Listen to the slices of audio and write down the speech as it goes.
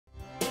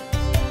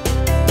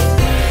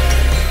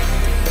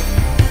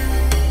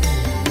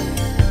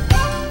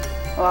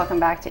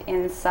Welcome back to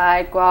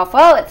Inside Guelph.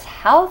 Well, it's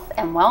health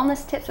and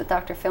wellness tips with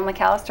Dr. Phil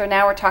McAllister.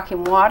 Now we're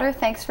talking water.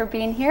 Thanks for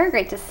being here.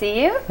 Great to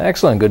see you.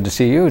 Excellent. Good to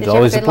see you. It's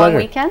always a pleasure.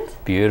 Did you have a good long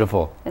weekend?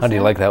 Beautiful. How do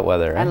you like that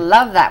weather? I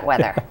love that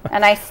weather.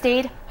 And I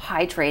stayed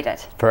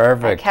hydrated.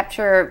 Perfect. I kept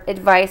your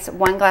advice,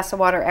 1 glass of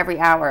water every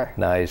hour.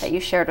 Nice. That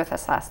you shared with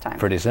us last time.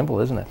 Pretty simple,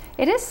 isn't it?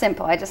 It is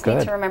simple. I just need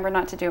to remember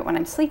not to do it when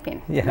I'm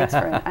sleeping. Yeah. It makes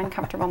for an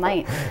uncomfortable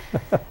night.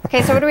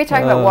 Okay, so what are we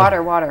talking about?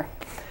 Water.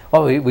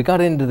 Well, we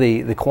got into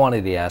the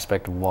quantity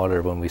aspect of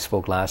water when we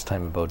spoke last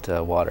time about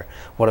water.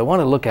 What I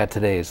want to look at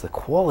today is the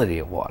quality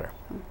of water.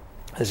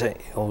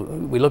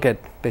 We look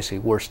at basically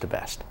worst to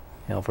best.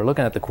 If we're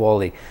looking at the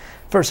quality,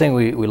 first thing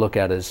we look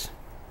at is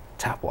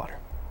tap water.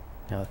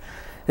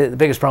 The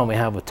biggest problem we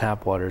have with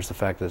tap water is the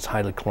fact that it's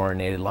highly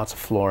chlorinated, lots of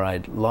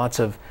fluoride, lots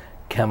of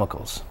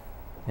chemicals,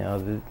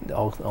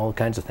 all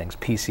kinds of things,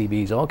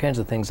 PCBs, all kinds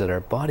of things that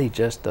our body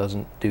just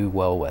doesn't do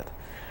well with.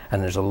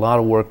 And there's a lot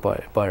of work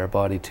by our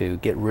body to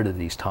get rid of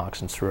these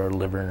toxins through our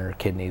liver and our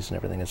kidneys and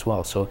everything as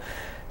well. So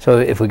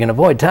if we can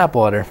avoid tap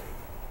water,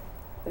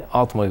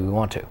 ultimately we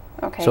want to.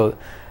 Okay. So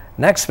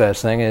next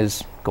best thing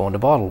is going to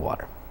bottled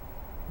water.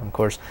 And of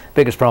course, the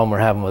biggest problem we're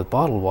having with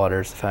bottled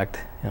water is the fact,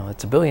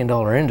 it's a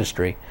billion-dollar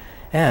industry,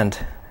 and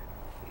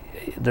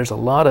there's a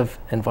lot of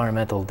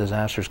environmental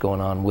disasters going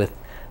on with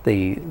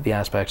the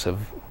aspects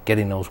of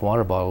getting those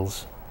water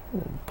bottles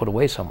put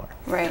away somewhere.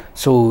 Right.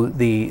 So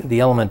the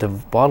element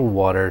of bottled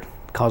water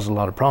causes a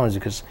lot of problems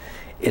because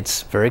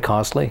it's very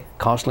costly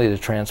to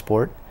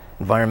transport.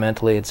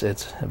 Environmentally, it's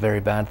a very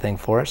bad thing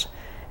for us,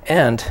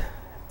 and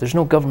there's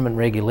no government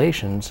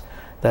regulations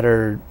that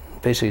are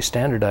basically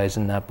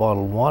standardizing that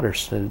bottled water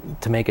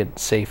to make it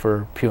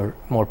safer,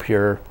 more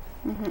pure,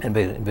 and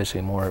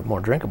basically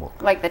more drinkable.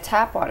 Like the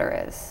tap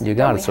water is. You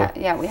got it.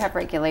 Yeah, we have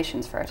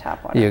regulations for our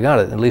tap water. You got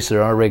it. At least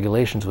there are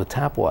regulations with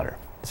tap water.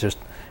 It's just,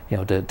 to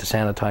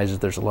sanitize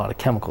it, there's a lot of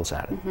chemicals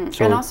at it.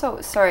 So, and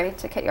also, sorry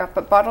to cut you off,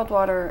 but bottled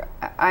water,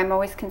 I'm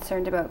always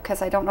concerned about,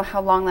 because I don't know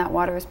how long that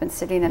water has been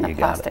sitting in a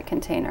plastic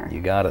container.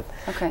 You got it.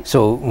 Okay.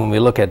 So when we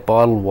look at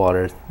bottled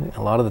water,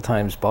 a lot of the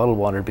times bottled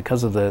water,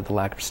 because of the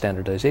lack of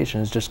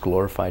standardization, is just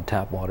glorified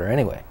tap water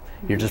anyway.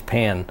 You're just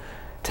paying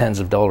tens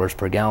of dollars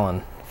per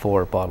gallon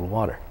for bottled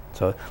water.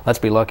 So let's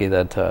be lucky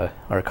that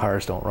our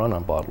cars don't run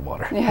on bottled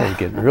water. Yeah, they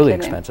get really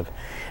expensive.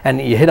 And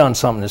you hit on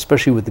something,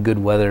 especially with the good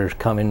weather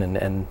coming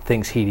and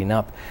things heating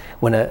up.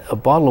 When a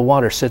bottle of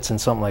water sits in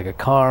something like a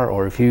car,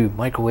 or if you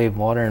microwave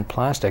water in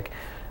plastic,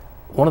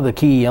 one of the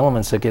key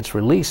elements that gets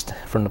released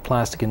from the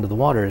plastic into the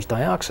water is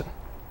dioxin,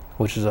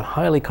 which is a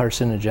highly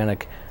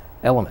carcinogenic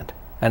element.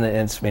 And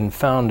it's been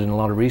found in a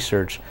lot of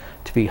research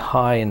to be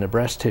high in the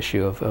breast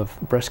tissue of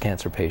breast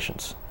cancer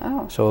patients.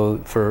 Oh. So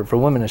for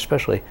women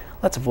especially,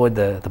 let's avoid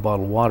the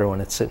bottled water when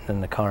it's sitting in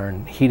the car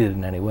and heated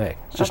in any way.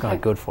 It's just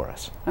not good for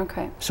us.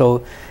 Okay.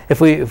 So if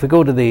we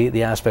go to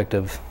the aspect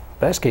of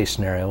best case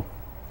scenario,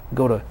 we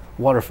go to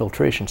water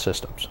filtration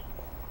systems.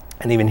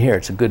 And even here,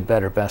 it's a good,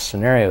 better, best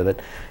scenario that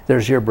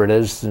there's your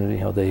Britas,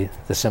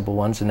 the simple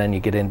ones, and then you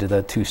get into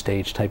the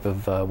 2-stage type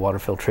of water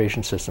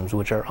filtration systems,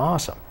 which are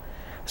awesome.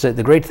 So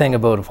the great thing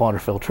about a water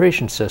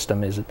filtration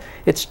system is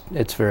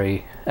it's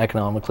very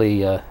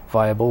economically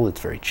viable, it's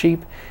very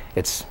cheap,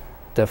 it's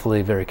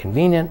definitely very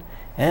convenient,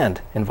 and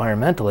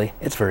environmentally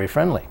it's very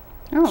friendly.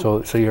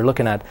 Oh. So you're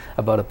looking at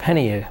about a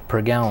penny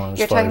per gallon.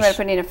 You're talking about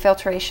putting a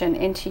filtration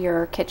into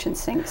your kitchen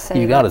sink.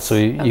 You got it. So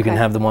you can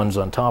have the ones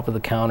on top of the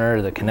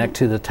counter that connect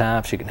to the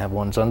taps, you can have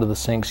ones under the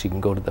sinks, you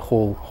can go to the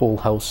whole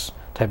house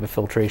type of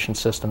filtration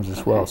systems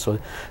as well. So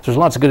there's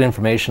lots of good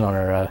information on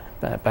our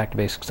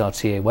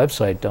backtobasics.ca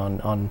website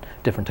on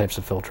different types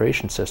of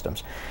filtration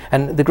systems.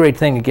 And the great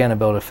thing again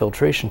about a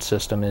filtration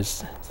system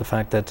is the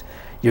fact that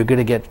you're going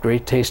to get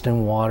great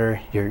tasting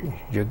water, you're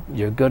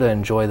going to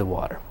enjoy the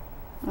water.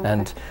 Okay.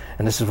 And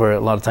this is where a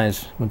lot of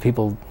times when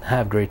people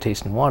have great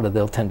tasting water,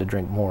 they'll tend to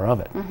drink more of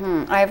it.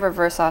 I have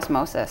reverse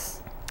osmosis.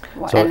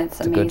 So and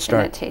it's amazing. A good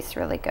start. It tastes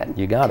really good.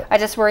 You got it. I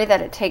just worry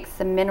that it takes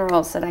the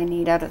minerals that I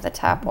need out of the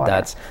tap water.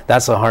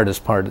 That's the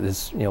hardest part.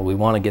 Is we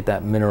want to get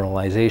that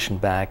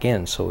mineralization back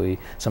in. So we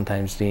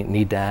sometimes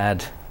need to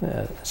add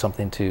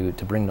something to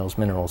bring those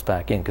minerals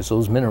back in, because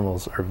those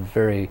minerals are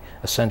very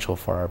essential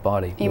for our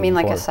body. You mean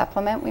like a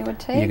supplement we would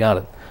take? You got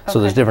it. Okay. So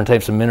there's different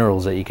types of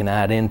minerals that you can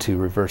add into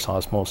reverse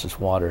osmosis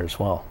water as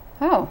well.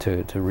 Oh.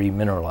 To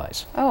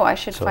remineralize. Oh, I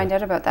should find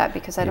out about that,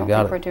 because I don't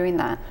think we're doing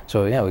that.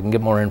 So yeah, we can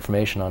get more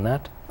information on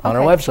that on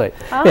our website.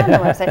 On the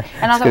website.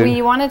 And although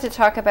we wanted to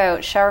talk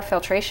about shower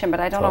filtration, but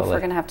I don't know if we're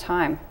going to have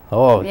time.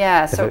 Oh.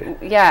 Yeah, so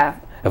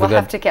we'll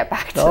have to get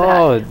back to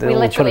that. We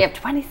literally have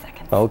 20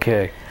 seconds.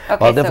 Okay.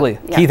 Well, definitely.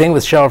 Key thing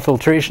with shower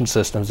filtration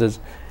systems is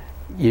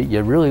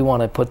you really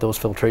want to put those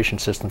filtration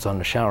systems on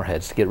the shower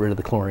heads to get rid of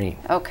the chlorine.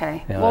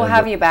 Okay. We'll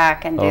have you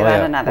back and do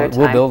that another time.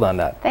 We'll build on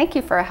that. Thank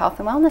you for our health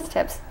and wellness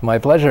tips. My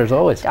pleasure, as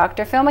always.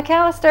 Dr. Phil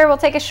McAllister. We'll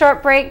take a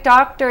short break.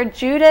 Dr.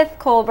 Judith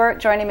Colbert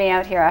joining me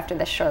out here after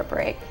this short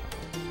break.